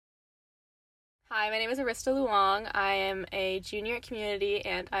Hi, my name is Arista Luong. I am a junior at Community,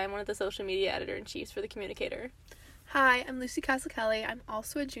 and I am one of the social media editor-in-chiefs for The Communicator. Hi, I'm Lucy Castle-Kelly. I'm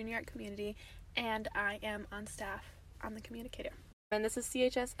also a junior at Community, and I am on staff on The Communicator. And this is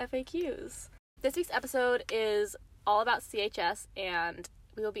CHS FAQs. This week's episode is all about CHS, and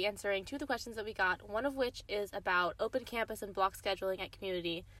we will be answering two of the questions that we got, one of which is about open campus and block scheduling at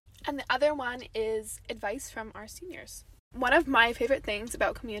Community. And the other one is advice from our seniors. One of my favorite things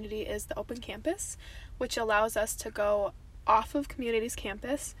about Community is the open campus, which allows us to go off of Community's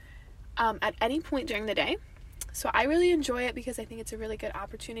campus at any point during the day. So I really enjoy it because I think it's a really good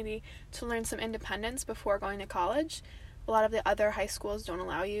opportunity to learn some independence before going to college. A lot of the other high schools don't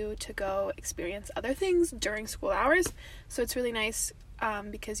allow you to go experience other things during school hours. So it's really nice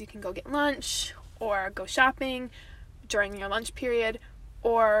because you can go get lunch or go shopping during your lunch period,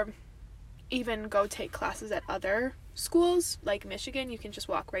 or even go take classes at other schools. Like Michigan, you can just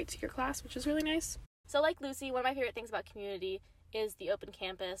walk right to your class, which is really nice. So like Lucy, one of my favorite things about Community is the open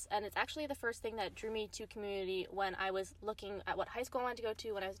campus, and it's actually the first thing that drew me to Community when I was looking at what high school I wanted to go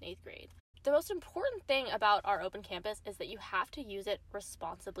to when I was in 8th grade. The most important thing about our open campus is that you have to use it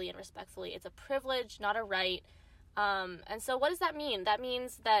responsibly and respectfully. It's a privilege, not a right. And so what does that mean? That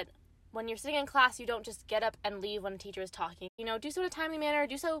means that when you're sitting in class, you don't just get up and leave when a teacher is talking. Do so in a timely manner.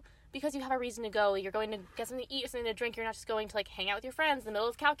 Do so because you have a reason to go. You're going to get something to eat or something to drink. You're not just going to, hang out with your friends in the middle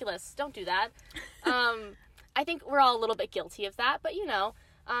of calculus. Don't do that. I think we're all a little bit guilty of that, but,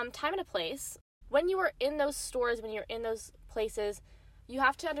 time and a place. When you are in those stores, when you're in those places, you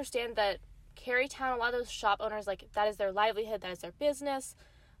have to understand that Kerrytown, a lot of those shop owners, that is their livelihood, that is their business.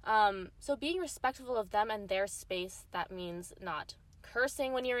 So being respectful of them and their space, that means not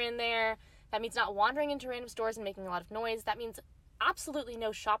cursing when you're in there. That means not wandering into random stores and making a lot of noise. That means absolutely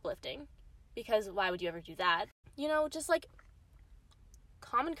no shoplifting, because why would you ever do that? Just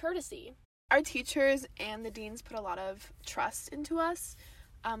common courtesy. Our teachers and the deans put a lot of trust into us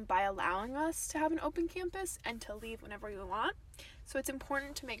by allowing us to have an open campus and to leave whenever we want. So it's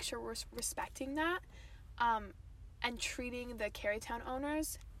important to make sure we're respecting that and treating the Kerrytown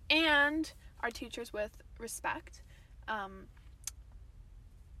owners and our teachers with respect.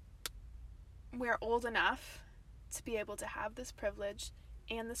 We're old enough to be able to have this privilege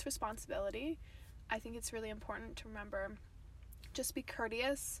and this responsibility. I think it's really important to remember, just be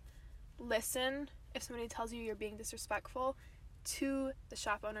courteous, listen if somebody tells you you're being disrespectful to the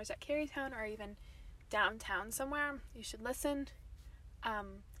shop owners at Kerrytown or even downtown somewhere. You should listen.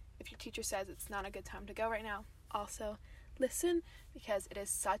 If your teacher says it's not a good time to go right now, also listen, because it is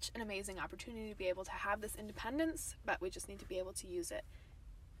such an amazing opportunity to be able to have this independence, but we just need to be able to use it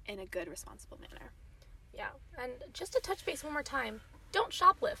in a good, responsible manner. Yeah, and just to touch base one more time, don't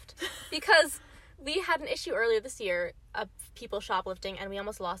shoplift, because we had an issue earlier this year of people shoplifting, and we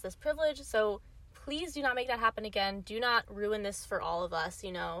almost lost this privilege, so please do not make that happen again. Do not ruin this for all of us,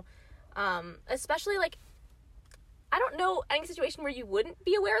 especially, I don't know any situation where you wouldn't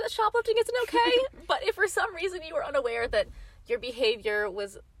be aware that shoplifting isn't okay, but if for some reason you were unaware that your behavior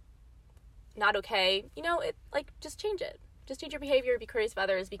was not okay, just change it. Just change your behavior, be courteous of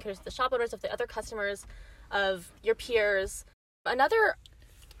others, be courteous of the shop owners, of the other customers, of your peers. Another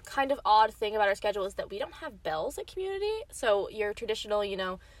kind of odd thing about our schedule is that we don't have bells at Community. So your traditional, you've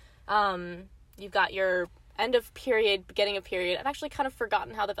got your end of period, beginning of period. I've actually kind of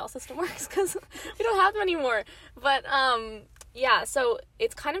forgotten how the bell system works because we don't have them anymore. But so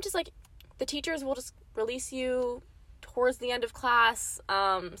it's kind of just the teachers will just release you towards the end of class.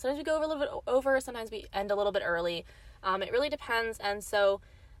 Sometimes we go over a little bit over, sometimes we end a little bit early. It really depends. And so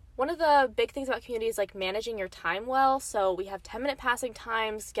one of the big things about Community is managing your time well. So we have 10-minute passing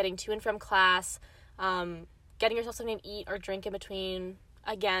times, getting to and from class, getting yourself something to eat or drink in between.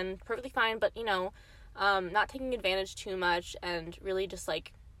 Again, perfectly fine, but not taking advantage too much, and really just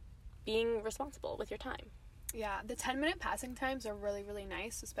being responsible with your time. Yeah, the 10-minute passing times are really, really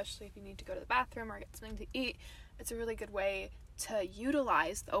nice, especially if you need to go to the bathroom or get something to eat. It's a really good way to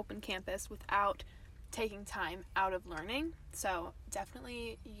utilize the open campus without taking time out of learning. So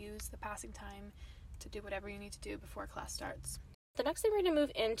definitely use the passing time to do whatever you need to do before class starts. The next thing we're going to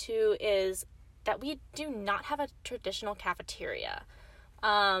move into is that we do not have a traditional cafeteria.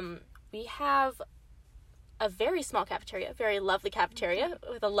 We have a very small cafeteria, a very lovely cafeteria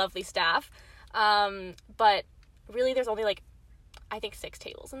with a lovely staff. But really there's only I think 6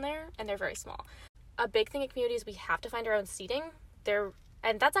 tables in there, and they're very small. A big thing at Community is we have to find our own seating.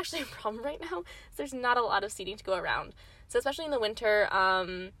 And that's actually a problem right now. So there's not a lot of seating to go around. So especially in the winter,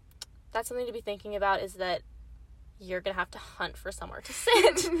 that's something to be thinking about, is that you're going to have to hunt for somewhere to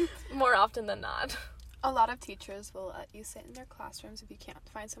sit more often than not. A lot of teachers will let you sit in their classrooms if you can't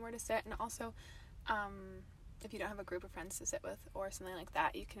find somewhere to sit, and also if you don't have a group of friends to sit with or something like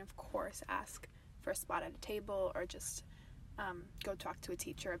that, you can of course ask for a spot at a table or just go talk to a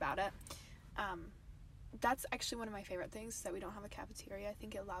teacher about it. That's actually one of my favorite things, is that we don't have a cafeteria. I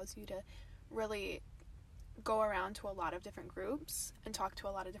think it allows you to really go around to a lot of different groups and talk to a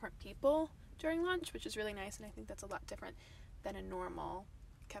lot of different people during lunch, which is really nice, and I think that's a lot different than a normal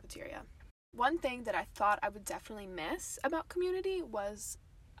cafeteria. One thing that I thought I would definitely miss about community was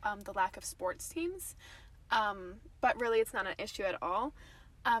the lack of sports teams, but really it's not an issue at all.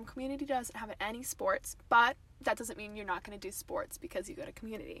 Community doesn't have any sports, but that doesn't mean you're not going to do sports because you go to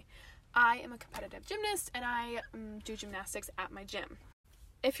community. I am a competitive gymnast, and I do gymnastics at my gym.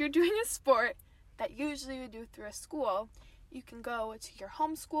 If you're doing a sport that usually you do through a school, you can go to your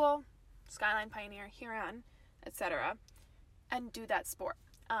home school, Skyline, Pioneer, Huron, etc., and do that sport.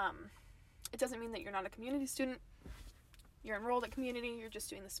 It doesn't mean that you're not a community student. You're enrolled at community, you're just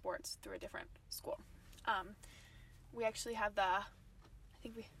doing the sports through a different school. We actually have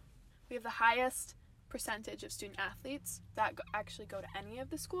we have the highest percentage of student athletes that actually go to any of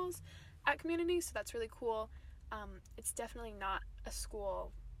the schools at community, so that's really cool. It's definitely not a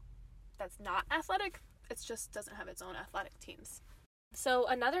school that's not athletic, it just doesn't have its own athletic teams. So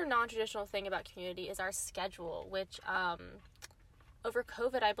another non-traditional thing about community is our schedule, which over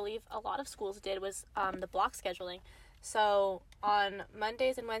COVID, I believe a lot of schools did, was the block scheduling. So on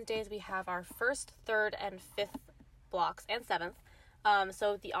Mondays and Wednesdays, we have our first, third, and fifth blocks, and seventh.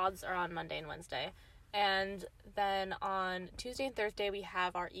 So the odds are on Monday and Wednesday. And then on Tuesday and Thursday, we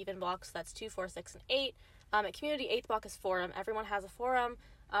have our even blocks. That's 2, 4, 6, and 8. At community, 8th block is forum. Everyone has a forum.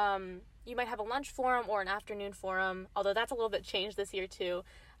 You might have a lunch forum or an afternoon forum, although that's a little bit changed this year too.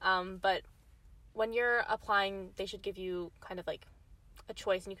 But when you're applying, they should give you kind of like a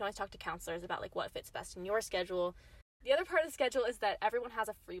choice, and you can always talk to counselors about like what fits best in your schedule. The other part of the schedule is that everyone has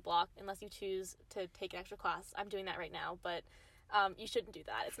a free block unless you choose to take an extra class. I'm doing that right now, but you shouldn't do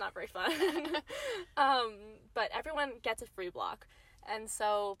that. It's not very fun. But everyone gets a free block. And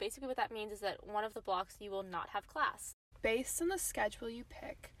so basically what that means is that one of the blocks you will not have class. Based on the schedule you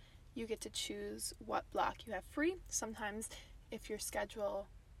pick, you get to choose what block you have free. Sometimes if your schedule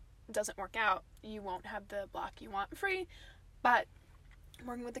doesn't work out, you won't have the block you want free. But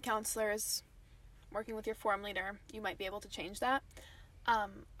working with the counselors, working with your forum leader, you might be able to change that.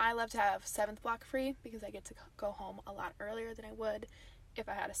 I love to have 7th block free because I get to go home a lot earlier than I would if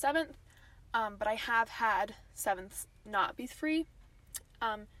I had a 7th. But I have had 7th not be free.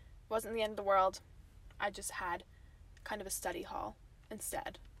 Wasn't the end of the world. I just had kind of a study hall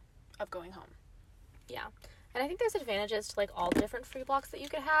instead of going home. Yeah. And I think there's advantages to like all the different free blocks that you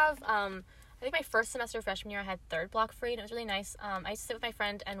could have. I think my first semester freshman year I had 3rd block free, and it was really nice. I used to sit with my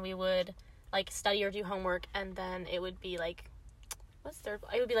friend and we would like study or do homework, and then it would be like, what's 3rd?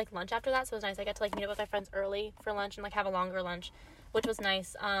 It would be like lunch after that, so it was nice. I got to like meet up with my friends early for lunch and like have a longer lunch, which was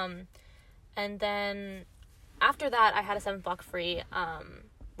nice. And then after that I had a 7th block free,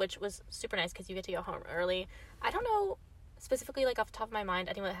 which was super nice because you get to go home early. I don't know specifically like off the top of my mind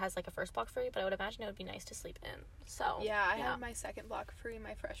anyone that has like a 1st block free, but I would imagine it would be nice to sleep in. So yeah, I had my 2nd block free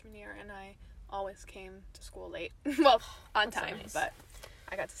my freshman year, and I always came to school late. Well, on That's time, so nice. But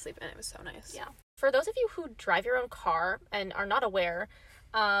I got to sleep in. It was so nice. Yeah. For those of you who drive your own car and are not aware,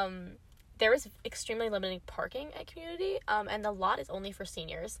 there is extremely limited parking at community, and the lot is only for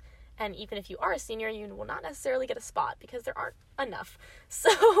seniors. And even if you are a senior, you will not necessarily get a spot because there aren't enough.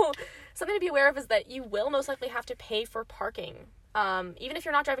 So something to be aware of is that you will most likely have to pay for parking. Even if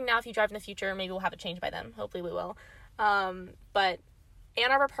you're not driving now, if you drive in the future, maybe we'll have it changed by then. Hopefully we will. But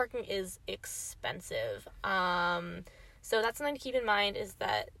Ann Arbor parking is expensive. So that's something to keep in mind, is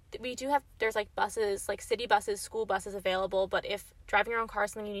that we do have, there's like buses, like city buses, school buses available, but if driving your own car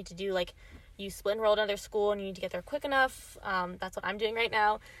is something you need to do, like you split enroll to another school and you need to get there quick enough, that's what I'm doing right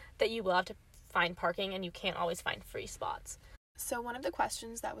now, that you will have to find parking and you can't always find free spots. So one of the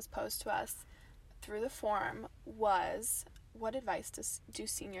questions that was posed to us through the forum was, what advice do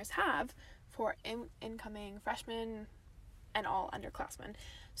seniors have for incoming freshmen and all underclassmen?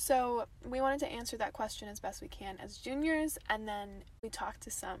 So we wanted to answer that question as best we can as juniors, and then we talked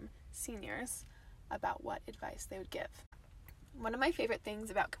to some seniors about what advice they would give. One of my favorite things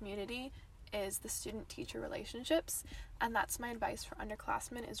about community is the student-teacher relationships, and that's my advice for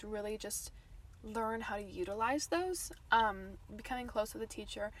underclassmen, is really just learn how to utilize those. Becoming close with the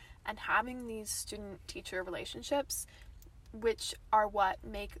teacher and having these student-teacher relationships, which are what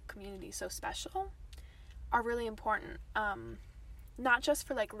make community so special, are really important. Not just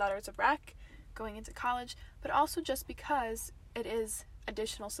for like letters of rec going into college, but also just because it is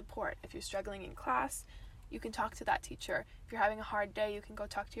additional support. If you're struggling in class, you can talk to that teacher. If you're having a hard day, you can go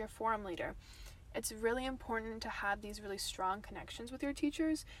talk to your forum leader. It's really important to have these really strong connections with your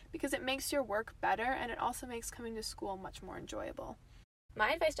teachers because it makes your work better, and it also makes coming to school much more enjoyable.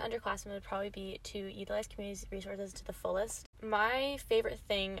 My advice to underclassmen would probably be to utilize community resources to the fullest. My favorite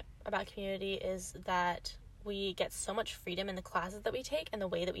thing about community is that we get so much freedom in the classes that we take and the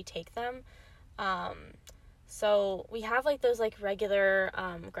way that we take them. So we have like those like regular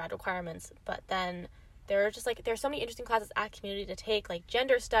grad requirements, but then there's so many interesting classes at community to take, like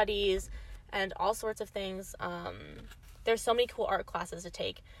gender studies and all sorts of things. There's so many cool art classes to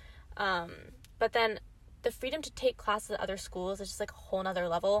take. But then the freedom to take classes at other schools is just like a whole nother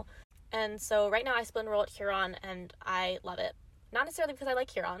level. And so right now I split enroll at Huron and I love it. Not necessarily because I like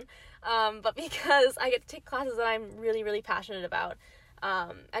Huron, but because I get to take classes that I'm really, really passionate about.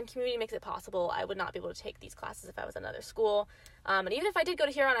 And community makes it possible. I would not be able to take these classes if I was at another school. And even if I did go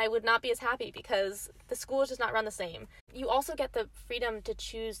to Huron, I would not be as happy because the school is just not run the same. You also get the freedom to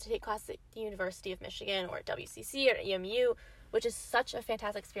choose to take classes at the University of Michigan or at WCC or at EMU, which is such a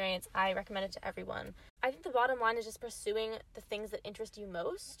fantastic experience. I recommend it to everyone. I think the bottom line is just pursuing the things that interest you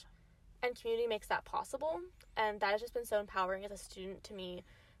most, and community makes that possible. And that has just been so empowering as a student to me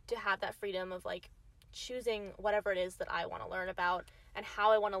to have that freedom of like choosing whatever it is that I want to learn about and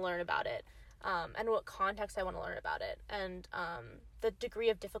how I want to learn about it, and what context I want to learn about it, and the degree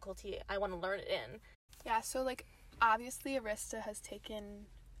of difficulty I want to learn it in. Yeah, so like obviously Arista has taken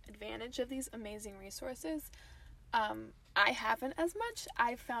advantage of these amazing resources. I haven't as much.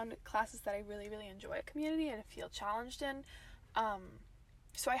 I've found classes that I really, really enjoy at community and feel challenged in.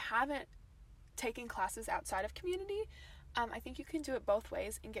 So I haven't taken classes outside of community. I think you can do it both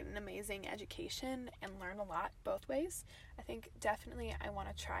ways and get an amazing education and learn a lot both ways. I think definitely I want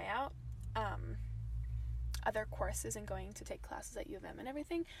to try out other courses and going to take classes at U of M and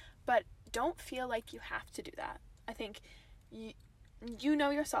everything, but don't feel like you have to do that. I think you know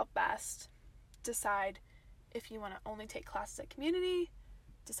yourself best. Decide if you want to only take classes at community,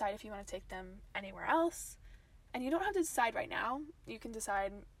 decide if you want to take them anywhere else, and you don't have to decide right now. You can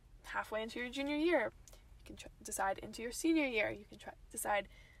decide halfway into your junior year. You can decide into your senior year. You can decide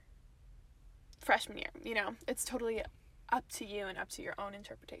freshman year. You know, it's totally up to you and up to your own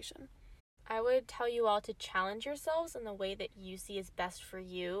interpretation. I would tell you all to challenge yourselves in the way that you see is best for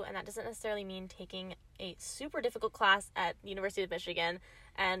you, and that doesn't necessarily mean taking a super difficult class at the University of Michigan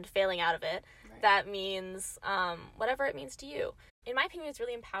and failing out of it. Right. That means whatever it means to you. In my opinion, it's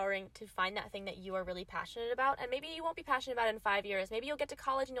really empowering to find that thing that you are really passionate about, and maybe you won't be passionate about it in 5 years. Maybe you'll get to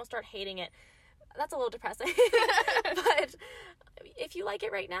college and you'll start hating it. That's a little depressing. But if you like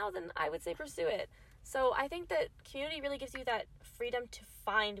it right now, then I would say pursue it. So I think that community really gives you that freedom to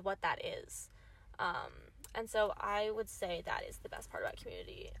find what that is. And so I would say that is the best part about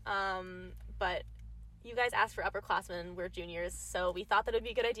community. But you guys asked for upperclassmen, we're juniors, so we thought that it would be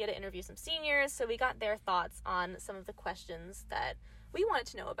a good idea to interview some seniors, so we got their thoughts on some of the questions that we wanted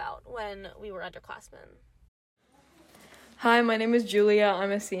to know about when we were underclassmen. Hi, my name is Julia,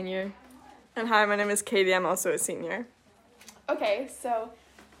 I'm a senior. And hi, my name is Katie, I'm also a senior. Okay, so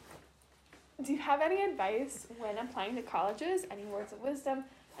do you have any advice when applying to colleges? Any words of wisdom?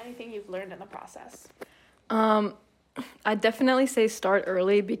 Anything you've learned in the process? I definitely say start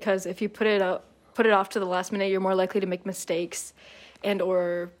early, because if you put it off to the last minute, you're more likely to make mistakes and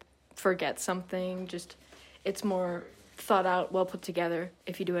or forget something. Just it's more thought out, well put together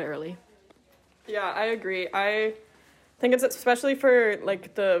if you do it early. Yeah, I agree. I think it's especially for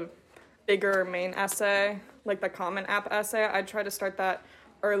like the bigger main essay, like the Common App essay, I'd try to start that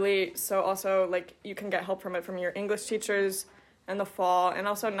early, so also like you can get help from it from your English teachers in the fall. And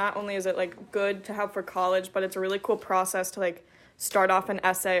also not only is it like good to have for college, but it's a really cool process to like start off an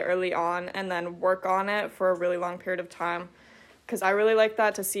essay early on and then work on it for a really long period of time, because I really like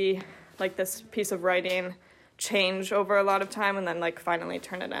that, to see like this piece of writing change over a lot of time and then like finally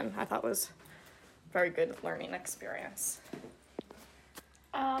turn it in. I thought was a very good learning experience.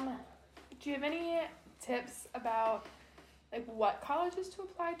 Do you have any tips about like what colleges to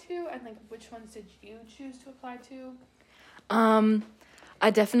apply to, and like which ones did you choose to apply to? I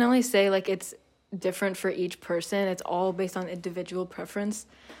definitely say like it's different for each person. It's all based on individual preference.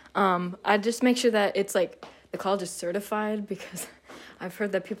 I just make sure that it's like the college is certified, because I've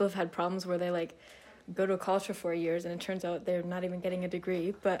heard that people have had problems where they like go to a college for 4 years and it turns out they're not even getting a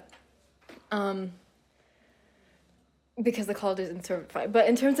degree, but because the college isn't certified. But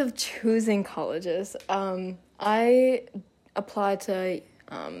in terms of choosing colleges, I applied to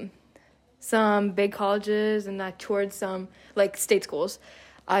some big colleges, and I toured some like state schools.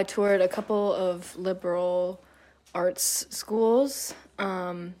 I toured a couple of liberal arts schools,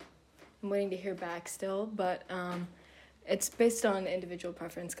 and I'm waiting to hear back still, but it's based on individual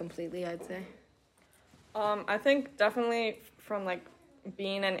preference completely, I'd say. I think definitely from like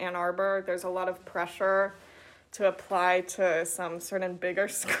being in Ann Arbor, there's a lot of pressure to apply to some certain bigger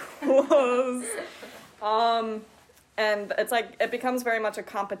schools. And it's like, it becomes very much a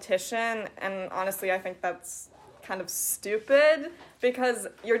competition, and honestly, I think that's kind of stupid, because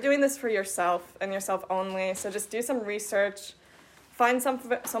you're doing this for yourself and yourself only, so just do some research, find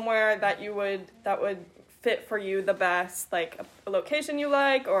somewhere that would fit for you the best, like a location you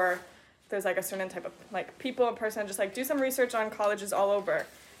like, or if there's like a certain type of like people or person, just like do some research on colleges all over.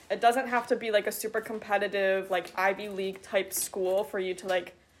 It doesn't have to be like a super competitive, like Ivy League type school for you to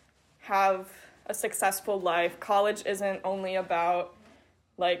like have a successful life. College isn't only about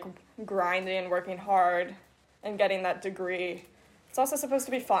like grinding, working hard, and getting that degree. It's also supposed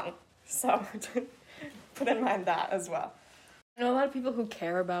to be fun. So put in mind that as well. I know a lot of people who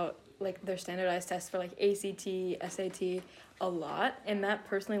care about like their standardized tests for like ACT, SAT a lot, and that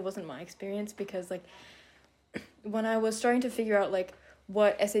personally wasn't my experience, because like when I was starting to figure out like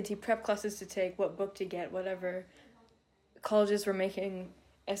what SAT prep classes to take, what book to get, whatever, colleges were making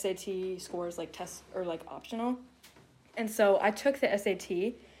SAT scores like tests or like optional. And so I took the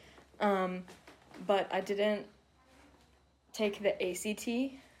SAT, but I didn't take the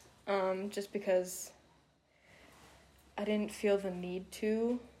ACT, just because I didn't feel the need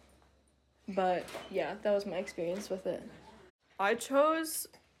to. But yeah, that was my experience with it. I chose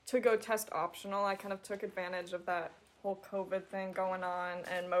to go test optional. I kind of took advantage of that whole COVID thing going on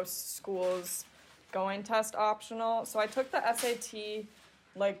and most schools going test optional. So I took the SAT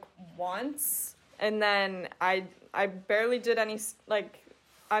like once, and then I barely did any, like,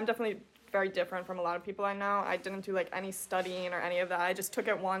 I'm definitely very different from a lot of people I know. I didn't do like any studying or any of that. I just took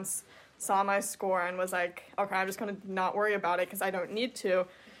it once, saw my score, and was like, okay, I'm just gonna not worry about it because I don't need to.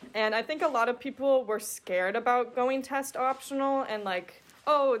 And I think a lot of people were scared about going test optional and like,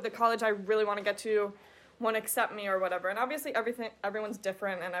 oh, the college I really want to get to won't accept me or whatever. And obviously everyone's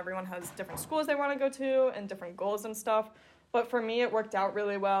different, and everyone has different schools they want to go to and different goals and stuff. But for me, it worked out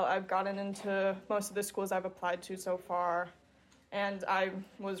really well. I've gotten into most of the schools I've applied to so far, and I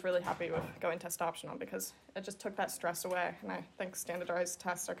was really happy with going test optional because it just took that stress away. And I think standardized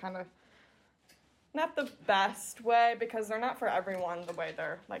tests are kind of not the best way because they're not for everyone the way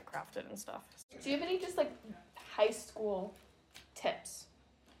they're like crafted and stuff. Do you have any just like high school tips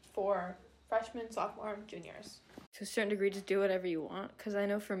for freshmen, sophomore, juniors? To a certain degree, just do whatever you want, because I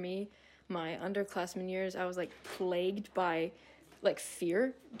know for me, my underclassmen years, I was like plagued by like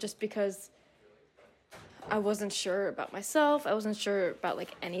fear, just because I wasn't sure about myself. I wasn't sure about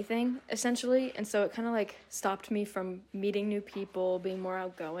like anything essentially, and so it kind of like stopped me from meeting new people, being more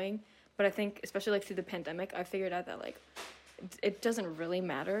outgoing. But I think especially like through the pandemic, I figured out that like it doesn't really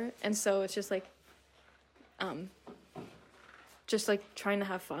matter, and so it's just like trying to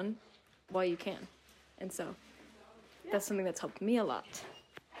have fun while you can, and so that's something that's helped me a lot.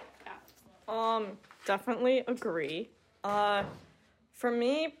 Definitely agree. For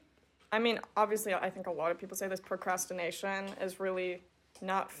me, I mean, obviously, I think a lot of people say this, procrastination is really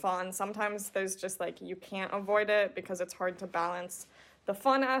not fun. Sometimes there's just like, you can't avoid it because it's hard to balance the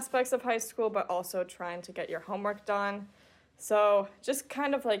fun aspects of high school, but also trying to get your homework done. So just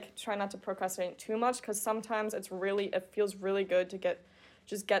kind of like try not to procrastinate too much, because sometimes it feels really good to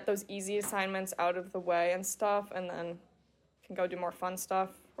get those easy assignments out of the way and stuff, and then you can go do more fun stuff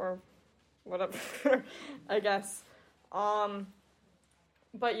or whatever, I guess.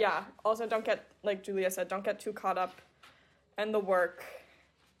 But yeah, also don't get, like Julia said, don't get too caught up in the work.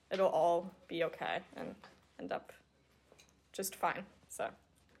 It'll all be okay and end up just fine. So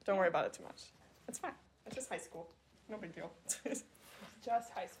don't worry about it too much. It's fine. It's just high school. No big deal. Just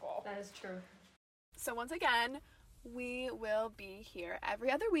high school. That is true. So once again, we will be here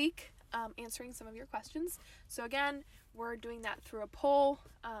every other week answering some of your questions. So again, we're doing that through a poll,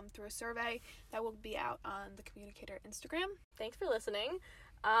 through a survey that will be out on the Communicator Instagram. Thanks for listening.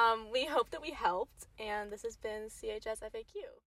 We hope that we helped, and this has been CHS FAQ.